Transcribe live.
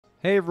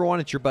Hey everyone,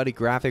 it's your buddy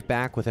Graphic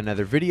back with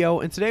another video,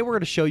 and today we're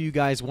going to show you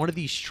guys one of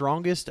the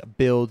strongest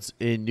builds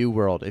in New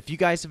World. If you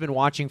guys have been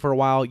watching for a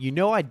while, you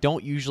know I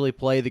don't usually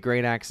play the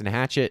Great Axe and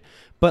Hatchet,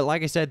 but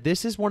like I said,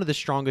 this is one of the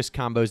strongest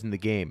combos in the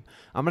game.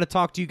 I'm going to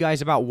talk to you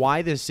guys about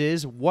why this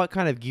is, what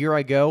kind of gear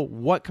I go,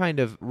 what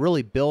kind of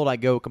really build I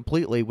go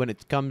completely when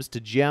it comes to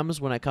gems,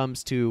 when it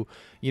comes to,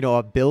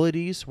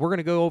 abilities. We're going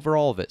to go over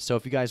all of it. So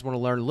if you guys want to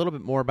learn a little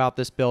bit more about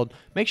this build,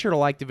 make sure to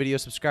like the video,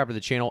 subscribe to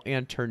the channel,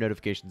 and turn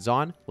notifications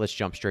on. Let's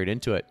jump straight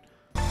into it.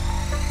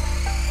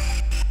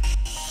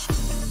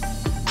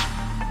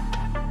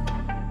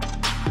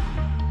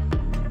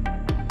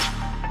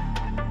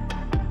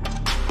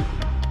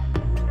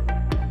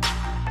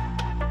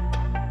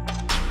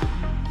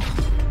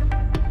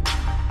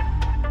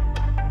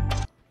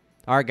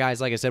 Alright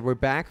guys, like I said, we're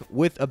back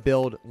with a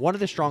build, one of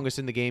the strongest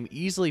in the game,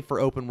 easily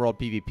for open world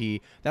PvP.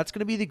 That's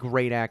going to be the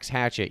Great Axe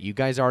Hatchet. You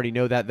guys already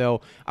know that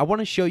though. I want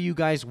to show you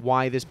guys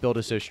why this build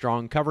is so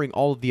strong, covering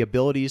all of the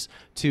abilities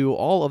to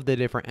all of the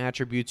different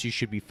attributes you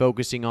should be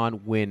focusing on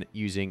when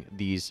using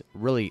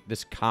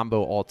this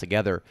combo all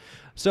together.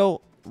 So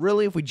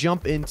really, if we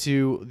jump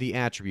into the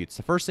attributes,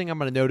 the first thing I'm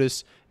going to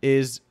notice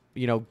is,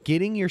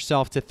 getting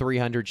yourself to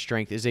 300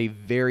 strength is a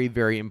very,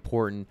 very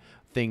important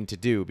thing to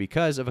do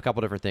because of a couple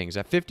different things.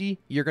 At 50,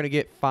 you're going to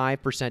get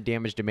 5%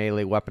 damage to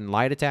melee weapon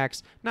light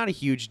attacks. Not a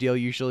huge deal.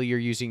 Usually you're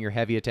using your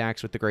heavy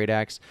attacks with the Great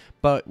Axe,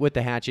 but with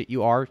the Hatchet,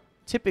 you are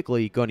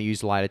typically going to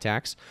use light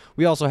attacks.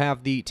 We also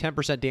have the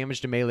 10%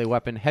 damage to melee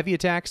weapon heavy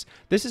attacks.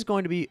 This is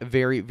going to be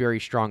very, very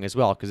strong as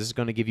well because this is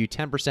going to give you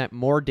 10%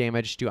 more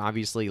damage to,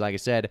 obviously, like I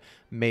said,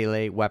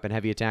 melee weapon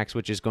heavy attacks,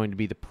 which is going to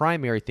be the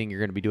primary thing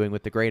you're going to be doing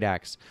with the Great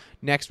Axe.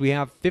 Next, we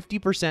have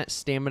 50%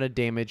 stamina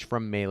damage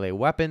from melee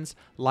weapons,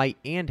 light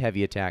and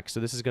heavy attacks.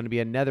 So this is going to be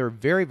another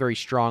very, very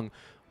strong,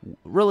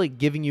 really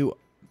giving you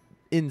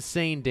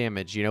insane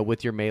damage,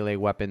 with your melee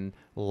weapon,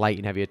 light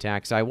and heavy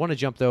attacks. I want to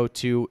jump though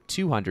to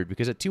 200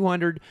 because at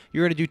 200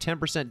 you're going to do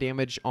 10%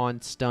 damage on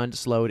stunned,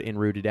 slowed, and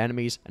rooted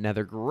enemies.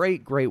 Another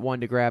great one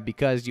to grab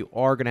because you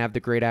are going to have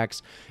the Great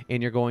Axe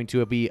and you're going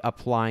to be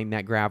applying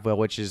that grab wheel,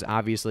 which is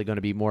obviously going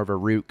to be more of a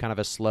root, kind of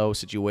a slow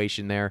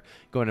situation there,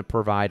 going to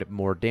provide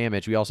more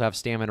damage. We also have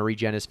stamina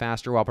regen is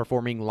faster while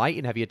performing light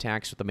and heavy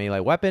attacks with a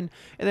melee weapon.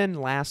 And then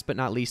last but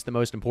not least, the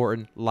most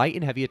important, light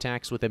and heavy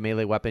attacks with a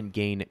melee weapon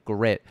gain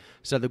grit.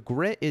 So the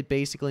grit, it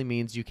basically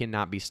means you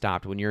cannot be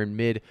stopped. When you're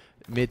in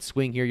mid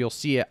swing here, you'll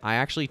see it. I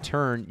actually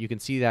turn. You can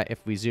see that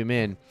if we zoom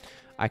in.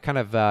 I kind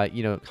of,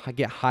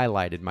 get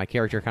highlighted. My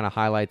character kind of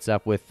highlights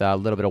up with a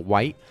little bit of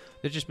white.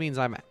 That just means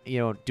I'm,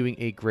 doing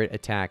a grit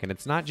attack. And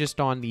it's not just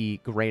on the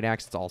Great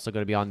Axe. It's also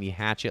going to be on the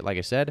Hatchet, like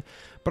I said.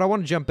 But I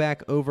want to jump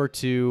back over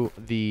to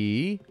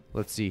the,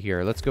 let's see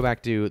here. Let's go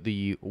back to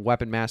the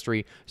weapon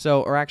mastery.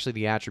 So, or actually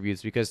the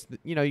attributes, because,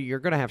 you're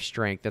going to have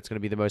strength. That's going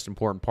to be the most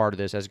important part of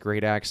this, as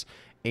Great Axe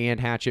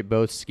and Hatchet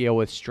both scale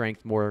with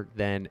strength more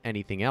than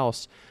anything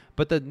else.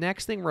 But the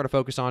next thing we're going to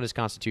focus on is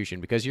Constitution,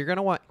 because you're going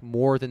to want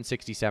more than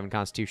 67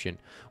 Constitution.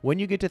 When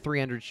you get to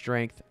 300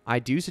 Strength, I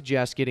do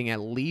suggest getting at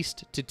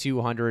least to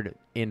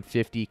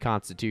 250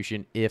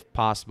 Constitution if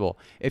possible.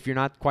 If you're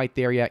not quite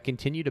there yet,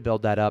 continue to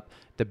build that up.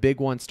 The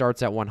big one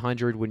starts at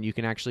 100 when you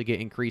can actually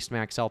get increased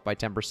max health by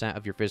 10%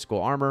 of your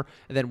physical armor,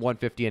 and then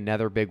 150,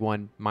 another big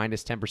one,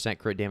 minus 10%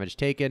 crit damage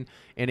taken,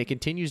 and it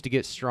continues to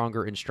get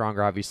stronger and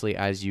stronger, obviously,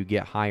 as you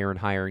get higher and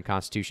higher in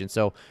Constitution.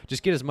 So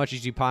just get as much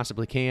as you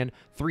possibly can.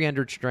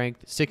 300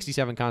 Strength,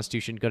 67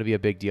 Constitution, going to be a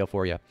big deal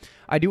for you.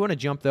 I do want to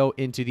jump, though,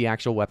 into the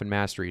actual weapon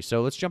mastery.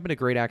 So let's jump into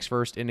Great Axe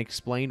first and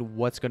explain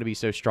what's going to be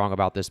so strong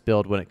about this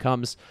build when it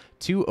comes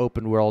to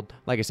open world.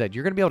 Like I said,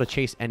 you're going to be able to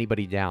chase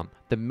anybody down.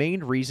 The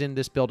main reason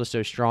this build is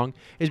so strong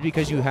is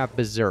because you have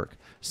Berserk.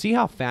 See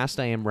how fast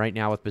I am right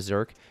now with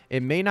Berserk?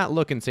 It may not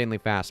look insanely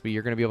fast, but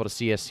you're going to be able to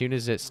see as soon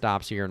as it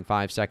stops here in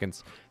 5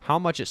 seconds how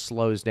much it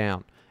slows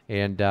down.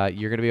 And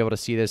you're going to be able to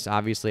see this,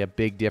 obviously, a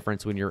big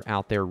difference when you're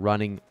out there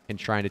running and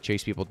trying to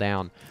chase people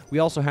down. We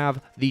also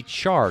have the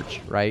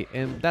charge, right?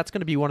 And that's going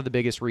to be one of the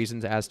biggest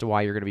reasons as to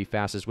why you're going to be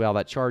fast as well.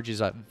 That charge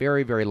is a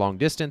very, very long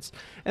distance.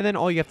 And then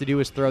all you have to do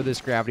is throw this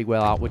gravity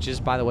well out, which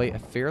is, by the way, a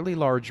fairly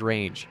large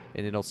range.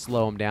 And it'll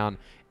slow them down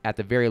at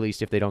the very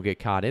least if they don't get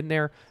caught in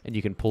there. And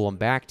you can pull them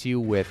back to you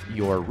with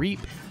your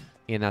Reap.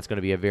 And that's going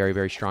to be a very,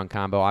 very strong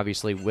combo,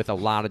 obviously, with a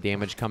lot of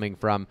damage coming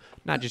from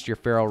not just your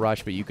Feral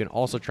Rush, but you can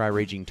also try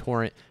Raging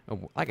Torrent.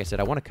 Like I said,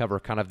 I want to cover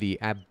kind of the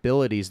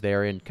abilities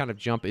there and kind of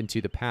jump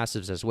into the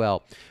passives as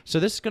well.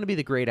 So this is going to be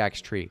the Great Axe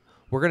tree.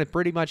 We're going to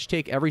pretty much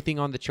take everything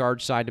on the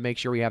charge side to make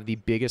sure we have the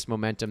biggest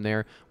momentum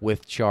there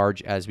with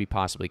charge as we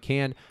possibly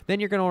can. Then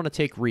you're going to want to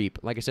take Reap.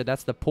 Like I said,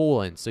 that's the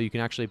pull in, so you can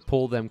actually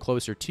pull them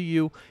closer to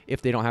you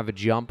if they don't have a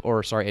jump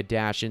or, sorry, a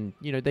dash. And,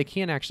 they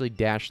can actually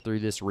dash through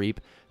this Reap.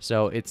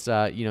 So it's,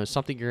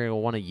 something you're going to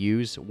want to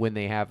use when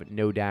they have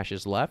no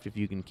dashes left, if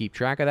you can keep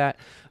track of that.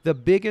 The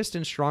biggest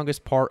and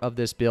strongest part of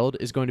this build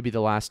is going to be the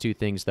last two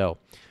things, though.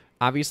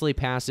 Obviously,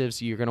 passives,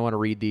 you're going to want to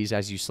read these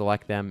as you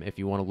select them if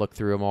you want to look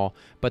through them all.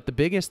 But the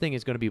biggest thing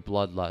is going to be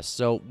Bloodlust.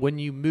 So when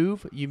you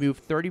move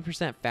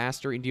 30%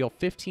 faster and deal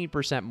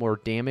 15% more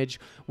damage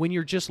when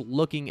you're just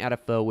looking at a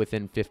foe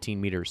within 15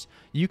 meters.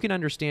 You can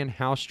understand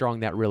how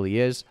strong that really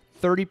is.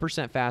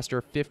 30%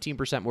 faster,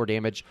 15% more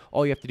damage.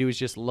 All you have to do is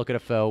just look at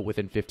a foe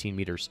within 15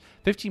 meters.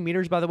 15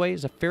 meters, by the way,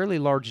 is a fairly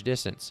large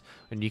distance,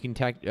 and you can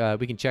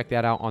we can check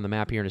that out on the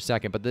map here in a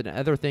second. But the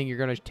other thing you're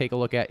going to take a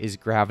look at is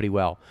gravity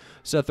well.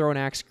 So throw an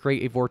axe,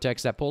 create a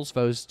vortex that pulls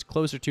foes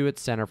closer to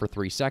its center for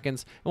 3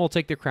 seconds, and we'll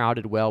take the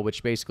crowded well,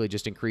 which basically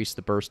just increase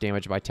the burst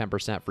damage by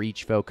 10% for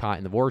each foe caught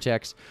in the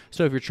vortex.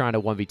 So if you're trying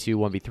to 1v2,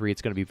 1v3,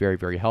 it's going to be very,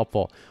 very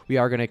helpful. We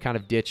are going to kind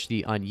of ditch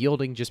the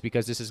unyielding just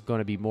because this is going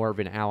to be more of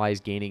an allies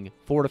gaining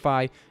fortify.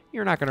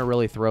 You're not going to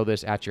really throw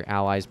this at your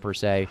allies per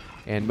se,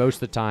 and most of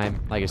the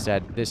time, like I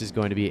said, this is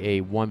going to be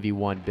a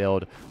 1v1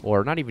 build,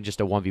 or not even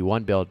just a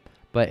 1v1 build,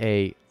 but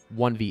a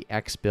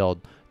 1vx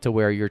build, to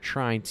where you're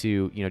trying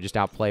to, just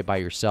outplay by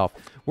yourself.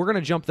 We're going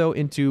to jump, though,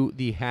 into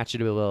the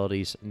Hatchet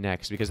abilities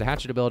next, because the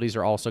Hatchet abilities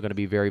are also going to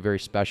be very, very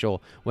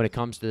special when it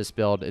comes to this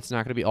build. It's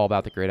not going to be all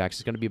about the Great Axe.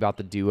 It's going to be about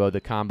the duo, the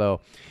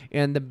combo,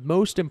 and the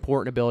most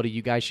important ability,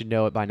 you guys should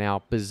know it by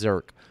now,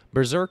 Berserk.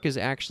 Berserk is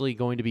actually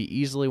going to be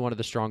easily one of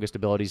the strongest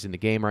abilities in the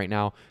game right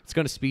now. It's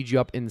going to speed you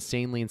up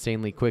insanely,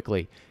 insanely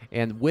quickly.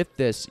 And with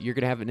this, you're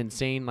going to have an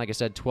insane, like I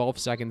said, 12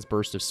 seconds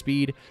burst of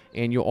speed,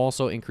 and you'll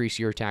also increase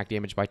your attack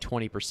damage by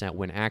 20%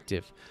 when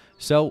active.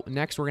 So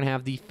next, we're going to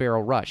have the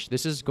Feral Rush.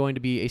 This is going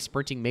to be a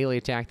sprinting melee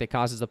attack that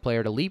causes the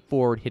player to leap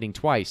forward, hitting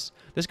twice.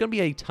 There's going to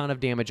be a ton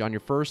of damage on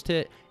your first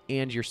hit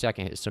and your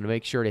second hit, so to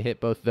make sure to hit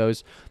both of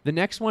those. The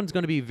next one's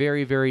going to be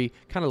very, very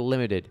kind of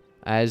limited,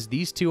 as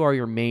these two are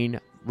your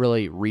main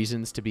really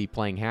reasons to be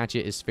playing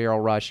Hatchet, is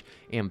Feral Rush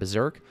and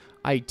Berserk.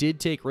 I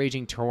did take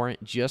Raging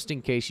Torrent just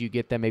in case you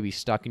get them maybe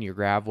stuck in your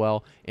grav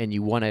well and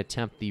you want to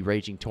attempt the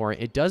Raging Torrent.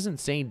 It does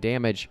insane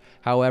damage.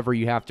 However,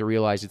 you have to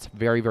realize it's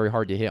very, very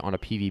hard to hit on a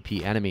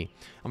PvP enemy.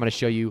 I'm going to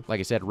show you, like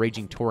I said,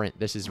 Raging Torrent.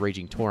 This is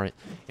Raging Torrent,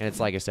 and it's,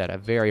 like I said, a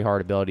very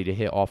hard ability to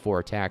hit all 4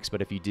 attacks,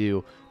 but if you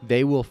do,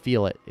 they will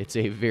feel it. It's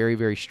a very,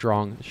 very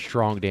strong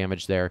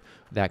damage there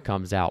that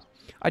comes out.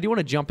 I do want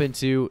to jump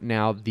into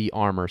now the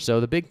armor.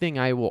 So the big thing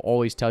I will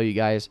always tell you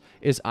guys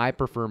is I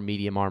prefer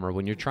medium armor.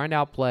 When you're trying to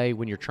outplay,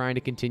 when you're trying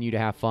to continue to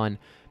have fun,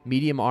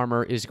 medium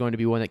armor is going to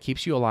be one that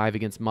keeps you alive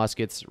against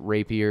muskets,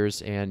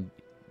 rapiers, and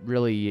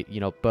really,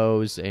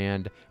 bows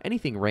and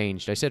anything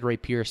ranged. I said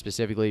rapier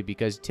specifically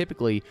because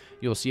typically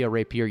you'll see a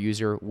rapier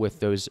user with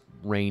those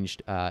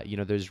ranged,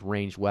 those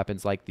ranged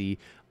weapons like the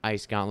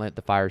ice gauntlet,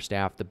 the fire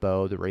staff, the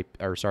bow,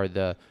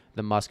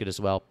 the musket as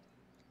well.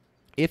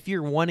 If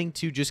you're wanting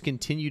to just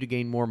continue to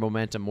gain more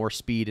momentum, more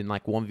speed in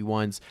like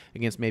 1v1s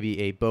against maybe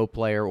a bow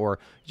player, or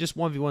just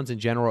 1v1s in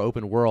general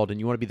open world, and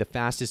you want to be the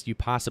fastest you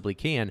possibly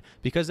can,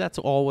 because that's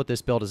all what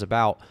this build is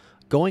about,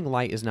 going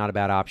light is not a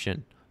bad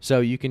option.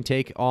 So you can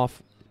take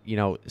off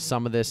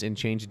some of this and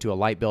change it to a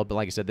light build, but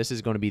like I said, this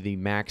is going to be the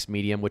max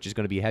medium, which is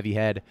going to be heavy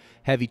head,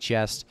 heavy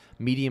chest,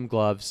 medium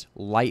gloves,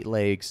 light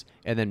legs,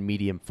 and then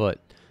medium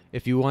foot.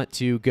 If you want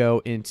to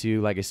go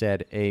into, like I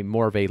said, a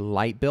more of a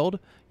light build,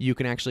 you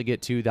can actually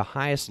get to the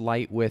highest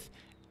light with,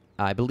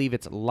 I believe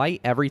it's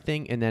light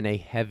everything, and then a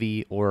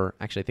heavy, or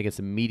actually I think it's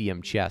a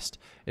medium chest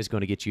is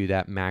going to get you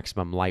that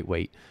maximum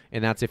lightweight.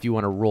 And that's if you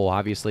want to roll.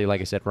 Obviously,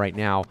 like I said, right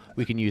now,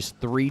 we can use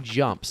 3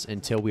 jumps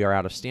until we are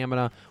out of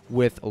stamina.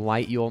 With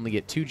light, you only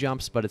get 2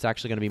 jumps, but it's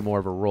actually going to be more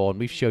of a roll. And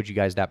we've showed you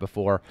guys that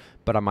before,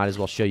 but I might as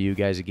well show you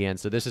guys again.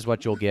 So this is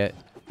what you'll get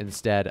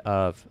instead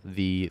of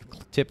the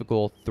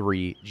typical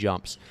 3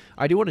 jumps.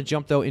 I do want to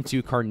jump, though,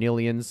 into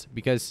Carnelians,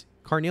 because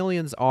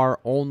Carnelians are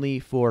only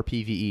for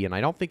PvE, and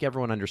I don't think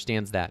everyone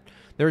understands that.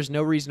 There is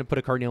no reason to put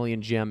a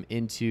Carnelian gem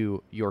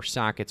into your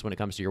sockets when it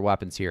comes to your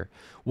weapons here.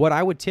 What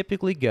I would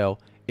typically go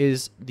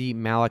is the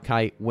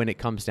Malachite when it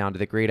comes down to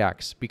the Great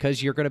Axe,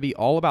 because you're going to be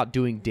all about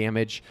doing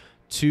damage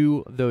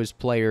to those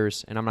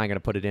players, and I'm not going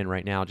to put it in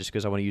right now just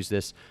because I want to use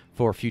this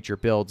for future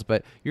builds,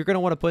 but you're going to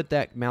want to put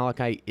that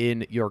Malachite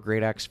in your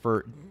Great Axe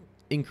for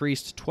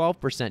increased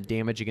 12%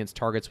 damage against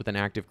targets with an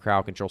active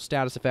crowd control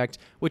status effect,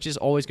 which is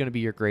always going to be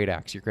your Great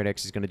Axe. Your Great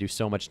Axe is going to do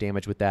so much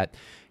damage with that.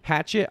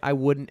 Hatchet, I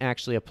wouldn't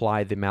actually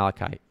apply the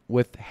Malachite.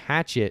 With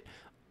Hatchet,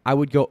 I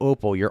would go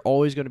Opal. You're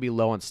always going to be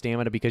low on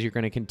stamina because you're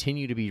going to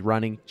continue to be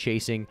running,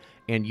 chasing,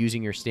 and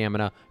using your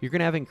stamina. You're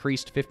going to have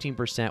increased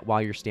 15%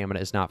 while your stamina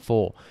is not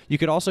full. You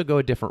could also go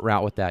a different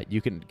route with that.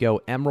 You can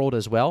go Emerald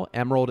as well.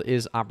 Emerald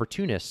is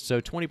Opportunist, so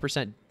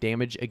 20%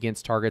 damage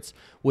against targets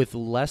with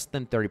less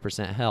than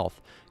 30% health,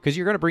 because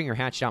you're going to bring your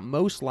Hatchet out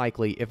most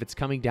likely if it's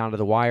coming down to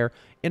the wire.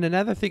 And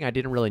another thing I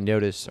didn't really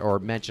notice, or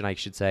mention I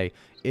should say,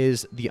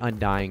 is the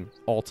Undying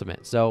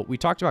ultimate. So we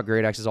talked about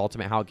Great Axe's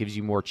ultimate, how it gives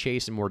you more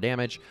chase and more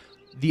damage.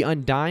 The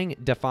Undying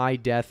Defy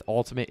Death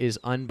ultimate is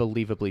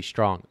unbelievably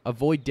strong.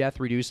 Avoid death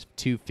reduced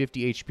to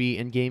 50 HP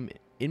in game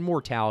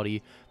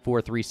immortality for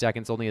 3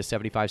 seconds, only a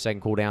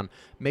 75-second cooldown.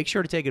 Make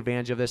sure to take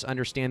advantage of this.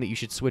 Understand that you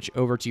should switch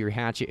over to your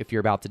Hatchet if you're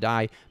about to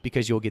die,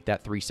 because you'll get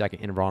that 3-second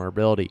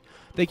invulnerability.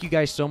 Thank you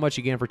guys so much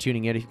again for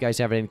tuning in. If you guys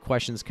have any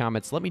questions,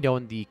 comments, let me know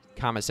in the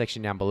comment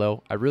section down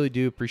below. I really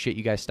do appreciate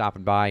you guys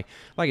stopping by.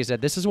 Like I said,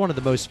 this is one of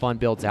the most fun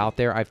builds out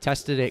there. I've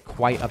tested it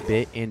quite a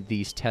bit in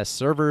these test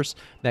servers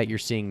that you're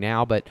seeing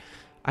now, but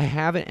I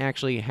haven't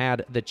actually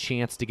had the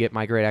chance to get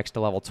my Great Axe to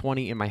level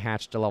 20 and my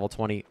Hatch to level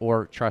 20,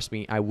 or trust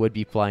me, I would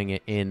be playing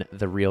it in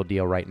the real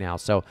deal right now.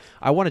 So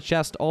I want to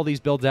test all these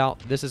builds out.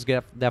 This is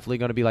definitely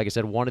going to be, like I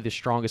said, one of the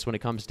strongest when it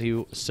comes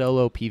to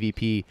solo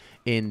PvP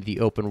in the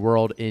open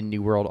world, in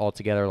New World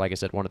altogether. Like I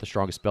said, one of the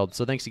strongest builds.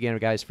 So thanks again,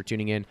 guys, for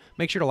tuning in.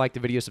 Make sure to like the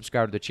video,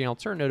 subscribe to the channel,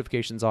 turn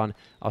notifications on.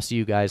 I'll see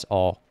you guys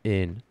all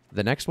in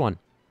the next one.